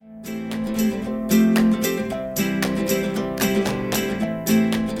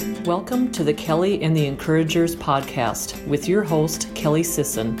Welcome to the Kelly and the Encouragers podcast with your host, Kelly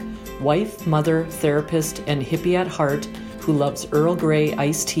Sisson, wife, mother, therapist, and hippie at heart who loves Earl Grey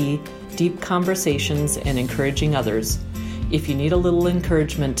iced tea, deep conversations, and encouraging others. If you need a little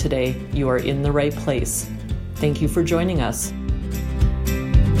encouragement today, you are in the right place. Thank you for joining us.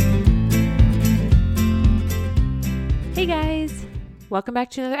 Hey guys, welcome back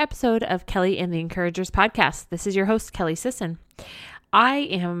to another episode of Kelly and the Encouragers podcast. This is your host, Kelly Sisson. I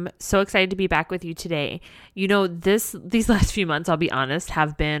am so excited to be back with you today. You know, these last few months, I'll be honest,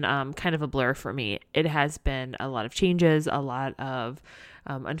 have been kind of a blur for me. It has been a lot of changes, a lot of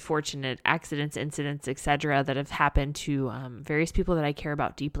unfortunate accidents, incidents, etc. that have happened to various people that I care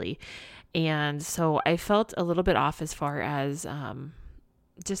about deeply. And so I felt a little bit off as far as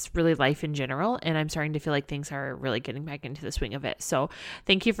just really life in general. And I'm starting to feel like things are really getting back into the swing of it. So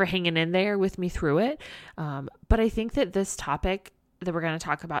thank you for hanging in there with me through it. But I think that this topic that we're going to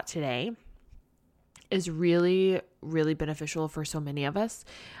talk about today is really, really beneficial for so many of us,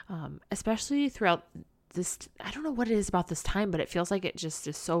 especially throughout this. I don't know what it is about this time, but it feels like it just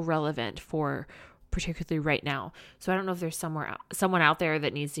is so relevant for particularly right now. So I don't know if there's someone out there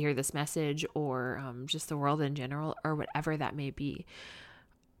that needs to hear this message, or just the world in general, or whatever that may be.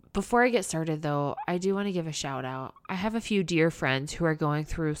 Before I get started though, I do want to give a shout out. I have a few dear friends who are going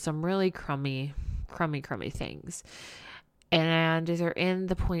through some really crummy things. And they're in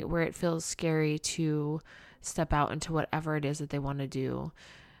the point where it feels scary to step out into whatever it is that they want to do.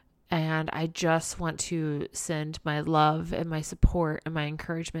 And I just want to send my love and my support and my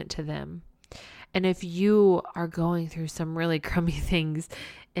encouragement to them. And if you are going through some really crummy things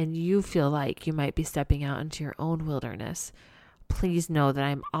and you feel like you might be stepping out into your own wilderness, please know that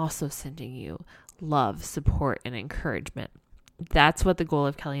I'm also sending you love, support, and encouragement. That's what the goal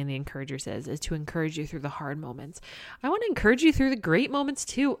of Kelly and the Encouragers is to encourage you through the hard moments. I want to encourage you through the great moments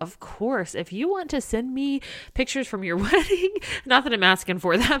too, of course. If you want to send me pictures from your wedding, not that I'm asking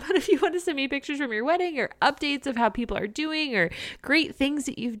for that, but if you want to send me pictures from your wedding or updates of how people are doing or great things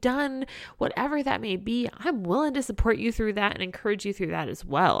that you've done, whatever that may be, I'm willing to support you through that and encourage you through that as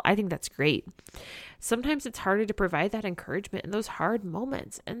well. I think that's great. Sometimes it's harder to provide that encouragement in those hard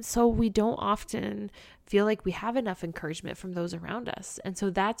moments. And so we don't often feel like we have enough encouragement from those around us. And so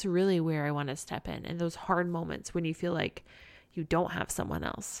that's really where I want to step in those hard moments when you feel like you don't have someone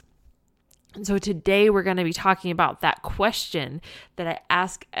else. And so today we're going to be talking about that question that I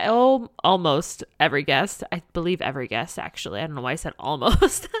ask almost every guest. I believe every guest, actually. I don't know why I said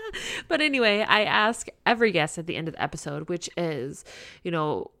almost. But anyway, I ask every guest at the end of the episode, which is,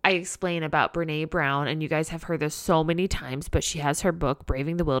 I explain about Brene Brown, and you guys have heard this so many times, but she has her book,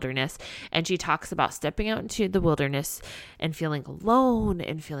 Braving the Wilderness, and she talks about stepping out into the wilderness and feeling alone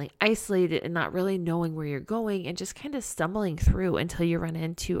and feeling isolated and not really knowing where you're going and just kind of stumbling through until you run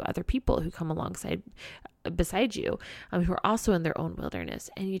into other people who come beside you, who are also in their own wilderness,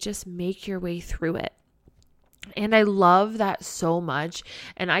 and you just make your way through it. And I love that so much.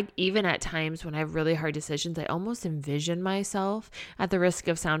 And I, even at times when I have really hard decisions, I almost envision myself, at the risk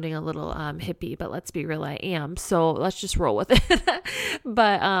of sounding a little hippie, but let's be real, I am. So let's just roll with it.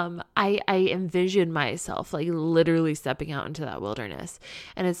 But I envision myself like literally stepping out into that wilderness.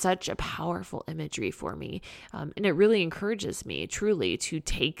 And it's such a powerful imagery for me. And it really encourages me truly to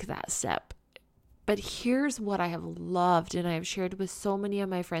take that step. But here's what I have loved, and I have shared with so many of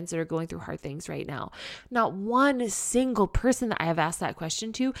my friends that are going through hard things right now. Not one single person that I have asked that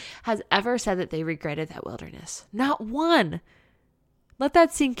question to has ever said that they regretted that wilderness. Not one. Let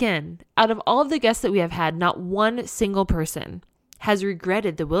that sink in. Out of all of the guests that we have had, not one single person has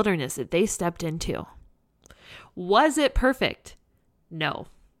regretted the wilderness that they stepped into. Was it perfect? No.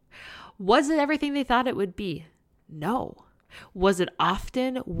 Was it everything they thought it would be? No. Was it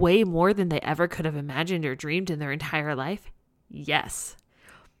often way more than they ever could have imagined or dreamed in their entire life? Yes.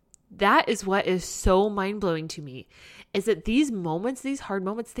 That is what is so mind-blowing to me, is that these moments, these hard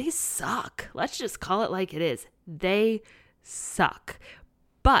moments, they suck. Let's just call it like it is. They suck.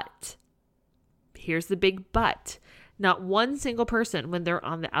 But, here's the big but. Not one single person, when they're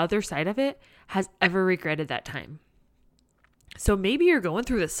on the other side of it, has ever regretted that time. So maybe you're going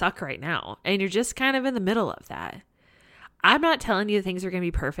through the suck right now, and you're just kind of in the middle of that. I'm not telling you things are going to be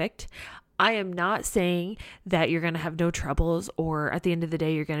perfect. I am not saying that you're going to have no troubles, or at the end of the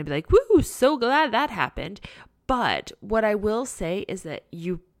day, you're going to be like, woo, so glad that happened. But what I will say is that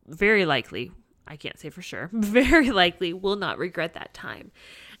you very likely, I can't say for sure, very likely will not regret that time.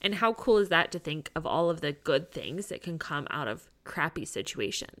 And how cool is that to think of all of the good things that can come out of crappy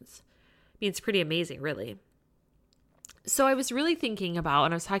situations? I mean, it's pretty amazing, really. So I was really thinking about,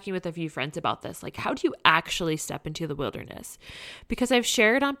 and I was talking with a few friends about this, like, how do you actually step into the wilderness? Because I've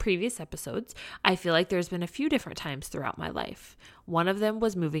shared on previous episodes, I feel like there's been a few different times throughout my life. One of them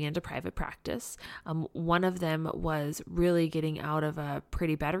was moving into private practice. One of them was really getting out of a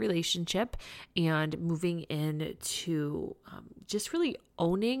pretty bad relationship and moving into just really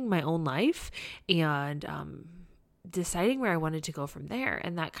owning my own life and deciding where I wanted to go from there.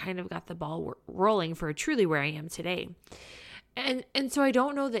 And that kind of got the ball rolling for truly where I am today. And so I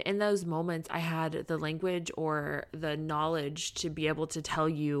don't know that in those moments I had the language or the knowledge to be able to tell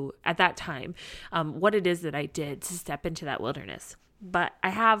you at that time what it is that I did to step into that wilderness. But I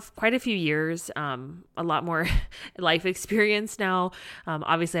have quite a few years, a lot more life experience now.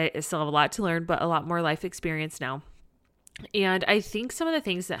 Obviously, I still have a lot to learn, but a lot more life experience now. And I think some of the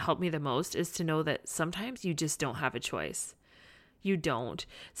things that help me the most is to know that sometimes you just don't have a choice. You don't.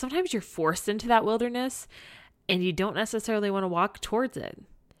 Sometimes you're forced into that wilderness and you don't necessarily want to walk towards it.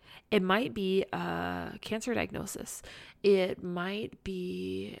 It might be a cancer diagnosis. It might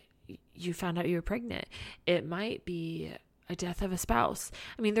be you found out you were pregnant. It might be a death of a spouse.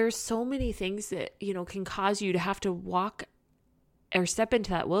 I mean, there's so many things that, can cause you to have to walk or step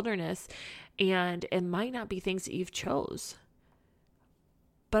into that wilderness, and it might not be things that you've chose.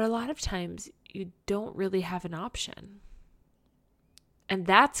 But a lot of times you don't really have an option. And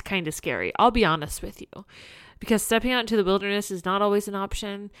that's kind of scary. I'll be honest with you, because stepping out into the wilderness is not always an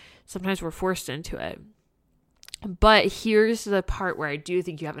option. Sometimes we're forced into it. But here's the part where I do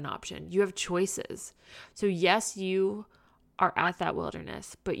think you have an option. You have choices. So yes, you are at that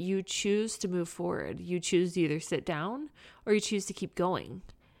wilderness, but you choose to move forward. You choose to either sit down or you choose to keep going.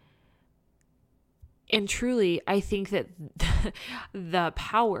 And truly, I think that the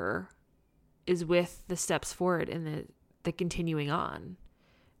power is with the steps forward and the continuing on.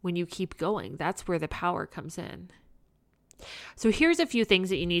 When you keep going, that's where the power comes in. So here's a few things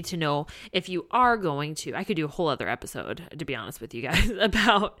that you need to know if you are going to. I could do a whole other episode, to be honest with you guys,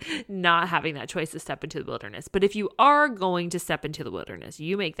 about not having that choice to step into the wilderness. But if you are going to step into the wilderness,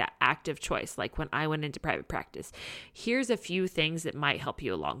 you make that active choice, like when I went into private practice. Here's a few things that might help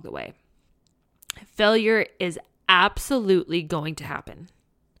you along the way. Failure is absolutely going to happen.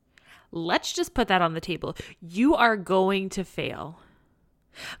 Let's just put that on the table. You are going to fail.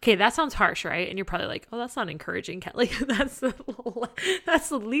 Okay, that sounds harsh, right? And you're probably like, oh, that's not encouraging, Kelly. That's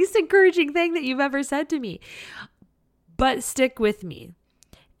the least encouraging thing that you've ever said to me. But stick with me.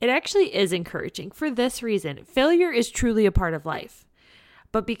 It actually is encouraging for this reason. Failure is truly a part of life.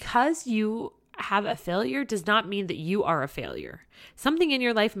 But because you have a failure does not mean that you are a failure. Something in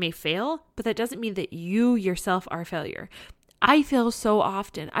your life may fail, but that doesn't mean that you yourself are a failure. I fail so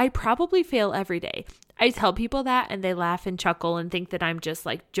often. I probably fail every day. I tell people that and they laugh and chuckle and think that I'm just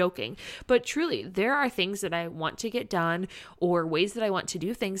like joking. But truly, there are things that I want to get done or ways that I want to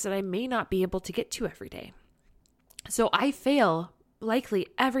do things that I may not be able to get to every day. So I fail likely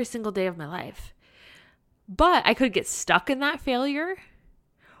every single day of my life. But I could get stuck in that failure,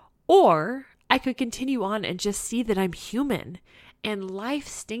 or I could continue on and just see that I'm human and life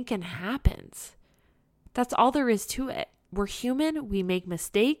stinking happens. That's all there is to it. We're human, we make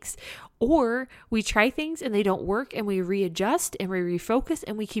mistakes, or we try things and they don't work and we readjust and we refocus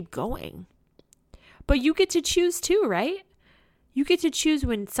and we keep going. But you get to choose too, right? You get to choose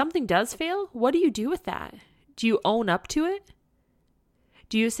when something does fail. What do you do with that? Do you own up to it?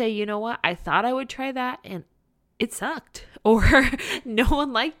 Do you say, you know what, I thought I would try that and it sucked, or no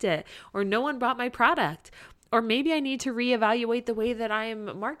one liked it, or no one bought my product? Or maybe I need to reevaluate the way that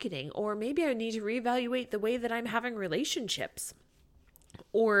I'm marketing, or maybe I need to reevaluate the way that I'm having relationships.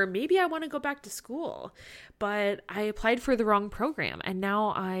 Or maybe I want to go back to school, but I applied for the wrong program and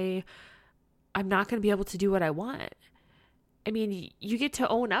now I'm not going to be able to do what I want. I mean, you get to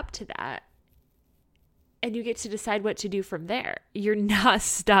own up to that. And you get to decide what to do from there. You're not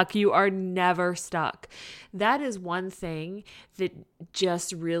stuck. You are never stuck. That is one thing that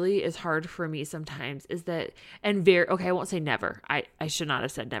just really is hard for me sometimes is that, okay, I won't say never. I should not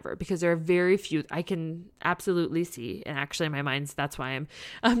have said never, because there are very few I can absolutely see. And actually that's why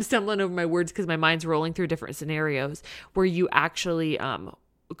I'm stumbling over my words, because my mind's rolling through different scenarios where you actually,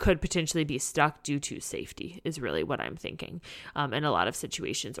 could potentially be stuck due to safety is really what I'm thinking. In a lot of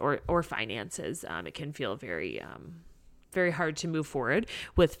situations or finances, it can feel very, very hard to move forward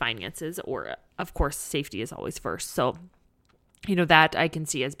with finances, or of course, safety is always first. So, that I can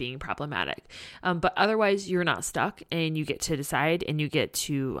see as being problematic. But otherwise you're not stuck, and you get to decide and you get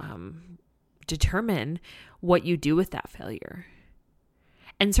to, determine what you do with that failure.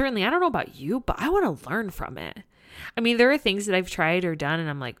 And certainly, I don't know about you, but I want to learn from it. I mean, there are things that I've tried or done and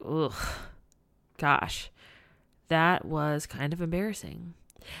I'm like, ugh, gosh, that was kind of embarrassing.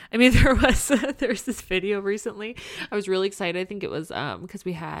 I mean, there's this video recently. I was really excited. I think it was because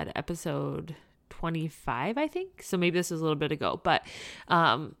we had episode 25, I think. So maybe this was a little bit ago, but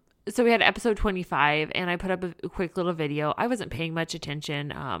so we had episode 25 and I put up a quick little video. I wasn't paying much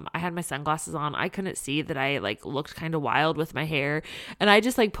attention. I had my sunglasses on. I couldn't see that I like looked kind of wild with my hair, and I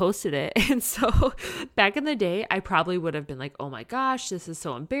just like posted it. And so back in the day, I probably would have been like, oh my gosh, this is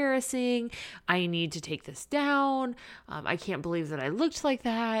so embarrassing. I need to take this down. I can't believe that I looked like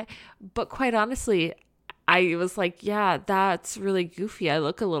that. But quite honestly, I was like, yeah, that's really goofy. I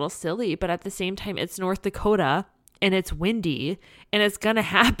look a little silly, but at the same time, it's North Dakota and it's windy and it's going to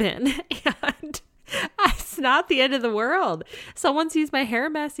happen. And it's not the end of the world. Someone sees my hair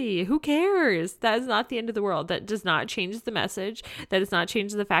messy. Who cares? That is not the end of the world. That does not change the message. That does not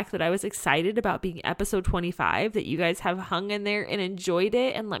change the fact that I was excited about being episode 25, that you guys have hung in there and enjoyed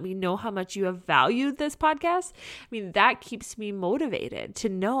it and let me know how much you have valued this podcast. I mean, that keeps me motivated to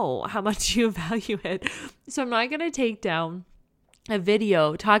know how much you value it. So I'm not going to take down a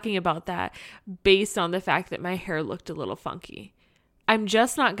video talking about that based on the fact that my hair looked a little funky. I'm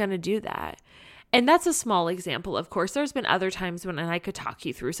just not going to do that. And that's a small example. Of course, there's been other times when I could talk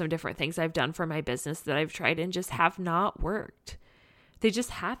you through some different things I've done for my business that I've tried and just have not worked. They just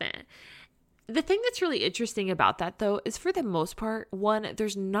haven't. The thing that's really interesting about that, though, is for the most part, one,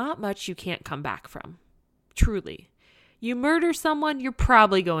 there's not much you can't come back from. Truly. You murder someone, you're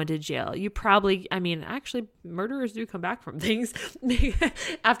probably going to jail. Actually, murderers do come back from things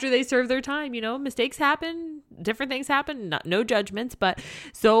after they serve their time. You know, mistakes happen, different things happen, no judgments. But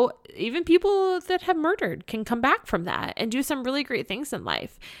so even people that have murdered can come back from that and do some really great things in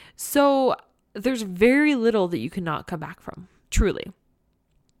life. So there's very little that you cannot come back from, truly.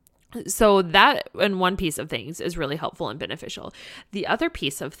 So that, and one piece of things is really helpful and beneficial. The other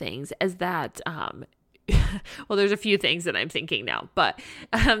piece of things is that, well, there's a few things that I'm thinking now, but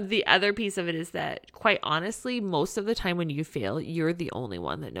the other piece of it is that, quite honestly, most of the time when you fail, you're the only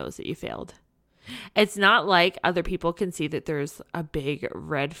one that knows that you failed. It's not like other people can see that there's a big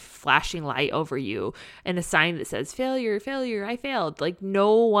red flashing light over you and a sign that says failure, failure, I failed. Like,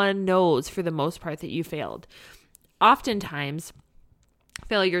 no one knows for the most part that you failed. Oftentimes,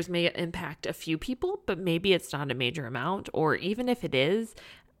 failures may impact a few people, but maybe it's not a major amount, or even if it is,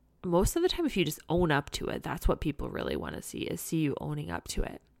 most of the time, if you just own up to it, that's what people really want to see you owning up to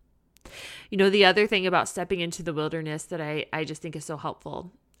it. You know, the other thing about stepping into the wilderness that I just think is so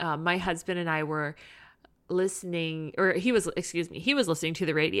helpful. My husband and I were listening, or he was listening to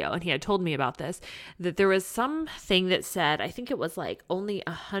the radio, and he had told me about this, that there was something that said, I think it was like only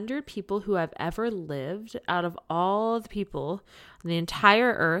 100 people who have ever lived out of all the people on the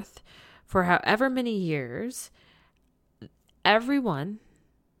entire earth for however many years, everyone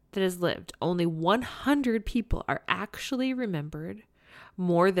that has lived, only 100 people are actually remembered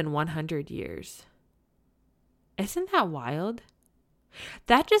more than 100 years. Isn't that wild?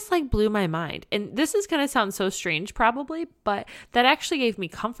 That just like blew my mind. And this is going to sound so strange probably, but that actually gave me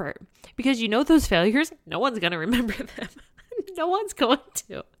comfort, because you know, those failures, no one's going to remember them. No one's going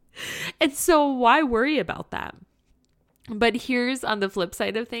to. And so why worry about that? But here's on the flip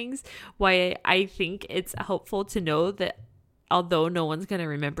side of things, why I think it's helpful to know that although no one's going to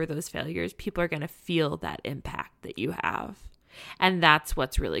remember those failures, people are going to feel that impact that you have. And that's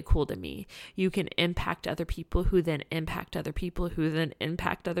what's really cool to me. You can impact other people who then impact other people who then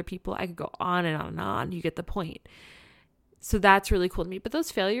impact other people. I could go on and on and on. You get the point. So that's really cool to me. But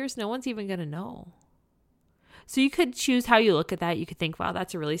those failures, no one's even going to know. So you could choose how you look at that. You could think, wow,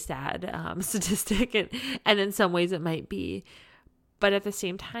 that's a really sad statistic. And in some ways it might be. But at the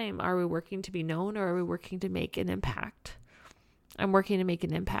same time, are we working to be known, or are we working to make an impact? I'm working to make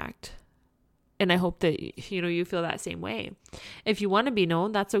an impact. And I hope that, you feel that same way. If you want to be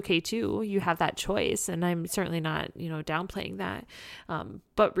known, that's okay too. You have that choice. And I'm certainly not, downplaying that.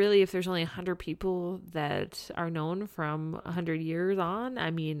 But really, if there's only 100 people that are known from 100 years on,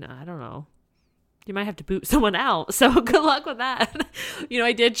 I mean, I don't know. You might have to boot someone out. So good luck with that.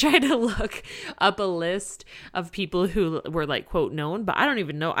 I did try to look up a list of people who were like, quote, known, but I don't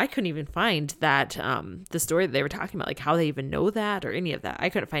even know. I couldn't even find that, the story that they were talking about, like how they even know that or any of that. I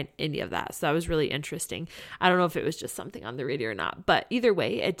couldn't find any of that. So that was really interesting. I don't know if it was just something on the radio or not, but either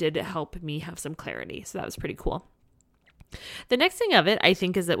way, it did help me have some clarity. So that was pretty cool. The next thing of it, I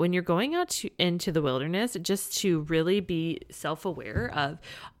think, is that when you're going out into the wilderness, just to really be self-aware of,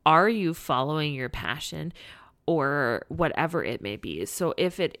 are you following your passion or whatever it may be? So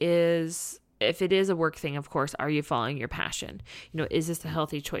if it is if it is a work thing, of course, are you following your passion? Is this a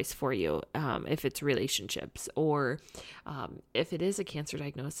healthy choice for you? If it's relationships, or if it is a cancer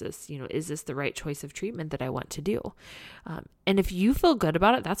diagnosis, is this the right choice of treatment that I want to do? And if you feel good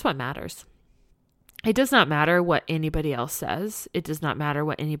about it, that's what matters. It does not matter what anybody else says. It does not matter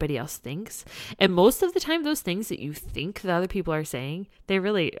what anybody else thinks. And most of the time, those things that you think that other people are saying, they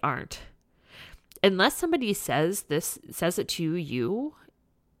really aren't. Unless somebody says it to you,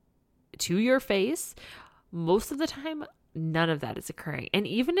 to your face, most of the time, none of that is occurring. And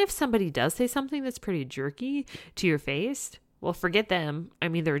even if somebody does say something that's pretty jerky to your face, well, forget them. I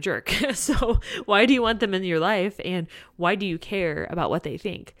mean, they're a jerk. So why do you want them in your life? And why do you care about what they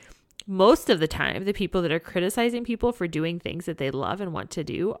think? Most of the time, the people that are criticizing people for doing things that they love and want to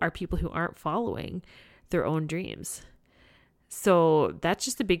do are people who aren't following their own dreams. So that's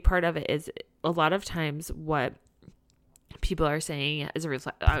just a big part of it, is a lot of times what people are saying is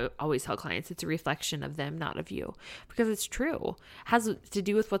I always tell clients it's a reflection of them, not of you, because it's true. It has to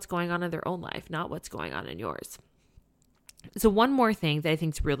do with what's going on in their own life, not what's going on in yours. So one more thing that I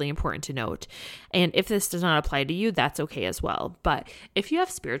think is really important to note, and if this does not apply to you, that's okay as well. But if you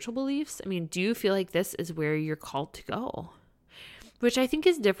have spiritual beliefs, do you feel like this is where you're called to go? Which I think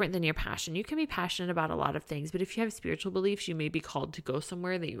is different than your passion. You can be passionate about a lot of things, but if you have spiritual beliefs, you may be called to go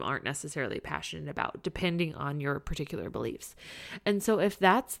somewhere that you aren't necessarily passionate about, depending on your particular beliefs. And so if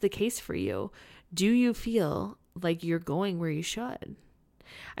that's the case for you, do you feel like you're going where you should?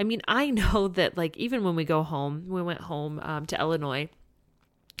 I know that even when we went home to Illinois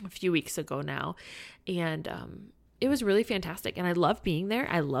a few weeks ago now, and it was really fantastic. And I love being there.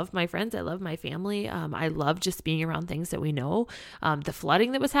 I love my friends. I love my family. I love just being around things that we know. The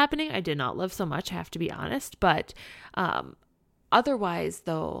flooding that was happening, I did not love so much, I have to be honest. But otherwise,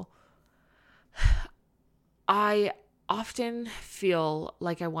 though, I often feel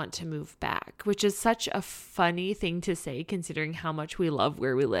like I want to move back, which is such a funny thing to say considering how much we love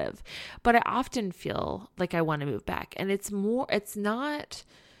where we live. But I often feel like I want to move back. And it's I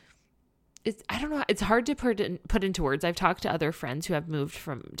don't know. It's hard to put into words. I've talked to other friends who have moved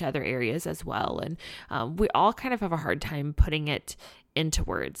to other areas as well. And we all kind of have a hard time putting it into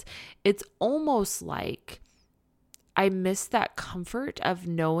words. It's almost like I miss that comfort of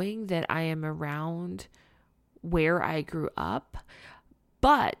knowing that I am around where I grew up.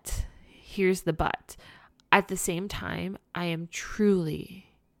 But here's the but. At the same time, I am truly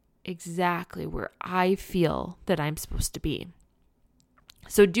exactly where I feel that I'm supposed to be.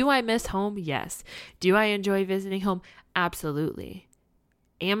 So do I miss home? Yes. Do I enjoy visiting home? Absolutely.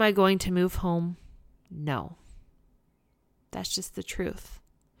 Am I going to move home? No. That's just the truth.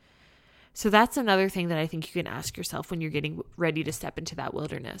 So that's another thing that I think you can ask yourself when you're getting ready to step into that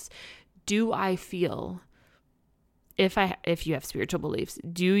wilderness. Do I feel, if you have spiritual beliefs,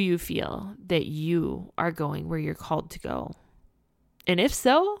 do you feel that you are going where you're called to go? And if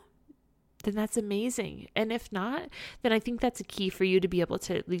so, then that's amazing. And if not, then I think that's a key for you to be able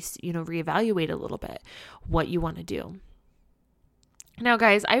to at least, reevaluate a little bit what you want to do. Now,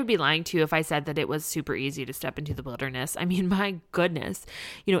 guys, I would be lying to you if I said that it was super easy to step into the wilderness. My goodness,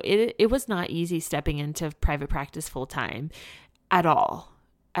 it was not easy stepping into private practice full time at all.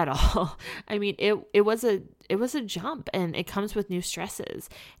 It was a jump, and it comes with new stresses,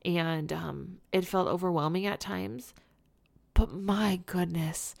 and it felt overwhelming at times. But my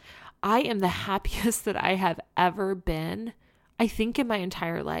goodness, I am the happiest that I have ever been, I think, in my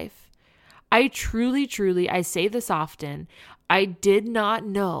entire life. I truly, I say this often, I did not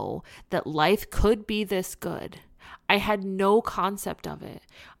know that life could be this good. I had no concept of it.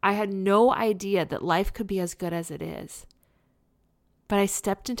 I had no idea that life could be as good as it is. But I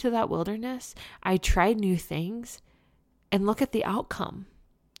stepped into that wilderness. I tried new things, and look at the outcome.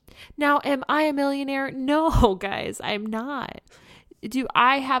 Now, am I a millionaire? No, guys, I'm not. Do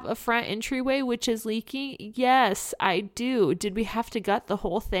I have a front entryway which is leaking? Yes, I do. Did we have to gut the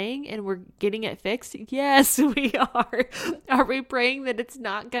whole thing and we're getting it fixed? Yes, we are. Are we praying that it's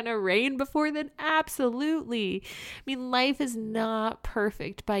not going to rain before then? Absolutely. Life is not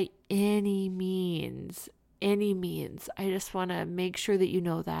perfect by any means. I just want to make sure that you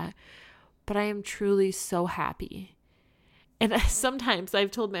know that. But I am truly so happy. And sometimes,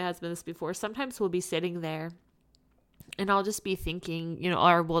 I've told my husband this before, sometimes we'll be sitting there and I'll just be thinking,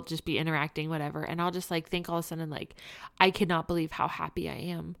 or we'll just be interacting, whatever. And I'll just think all of a sudden, I cannot believe how happy I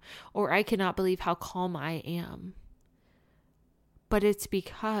am, or I cannot believe how calm I am. But it's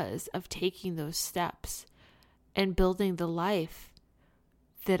because of taking those steps and building the life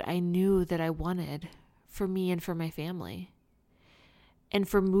that I knew that I wanted for me and for my family. And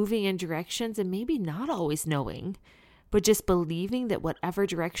for moving in directions and maybe not always knowing, but just believing that whatever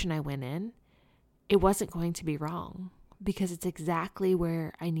direction I went in, it wasn't going to be wrong because it's exactly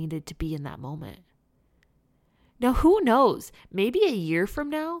where I needed to be in that moment. Now, who knows? Maybe a year from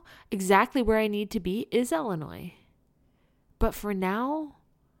now, exactly where I need to be is Illinois. But for now,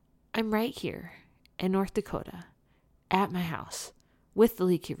 I'm right here in North Dakota at my house with the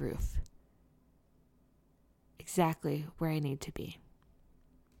leaky roof. Exactly where I need to be.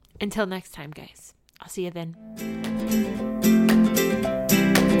 Until next time, guys. I'll see you then.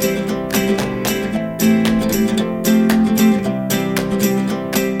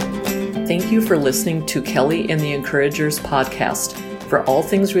 Thank you for listening to Kelly and the Encouragers podcast. For all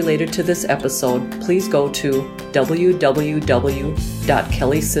things related to this episode, please go to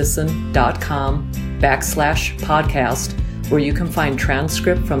www.kellysisson.com/podcast, where you can find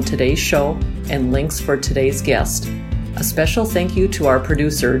transcript from today's show and links for today's guest. A special thank you to our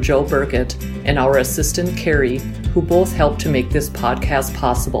producer, Joe Burkett, and our assistant, Carrie, who both helped to make this podcast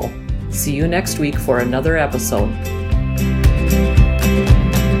possible. See you next week for another episode.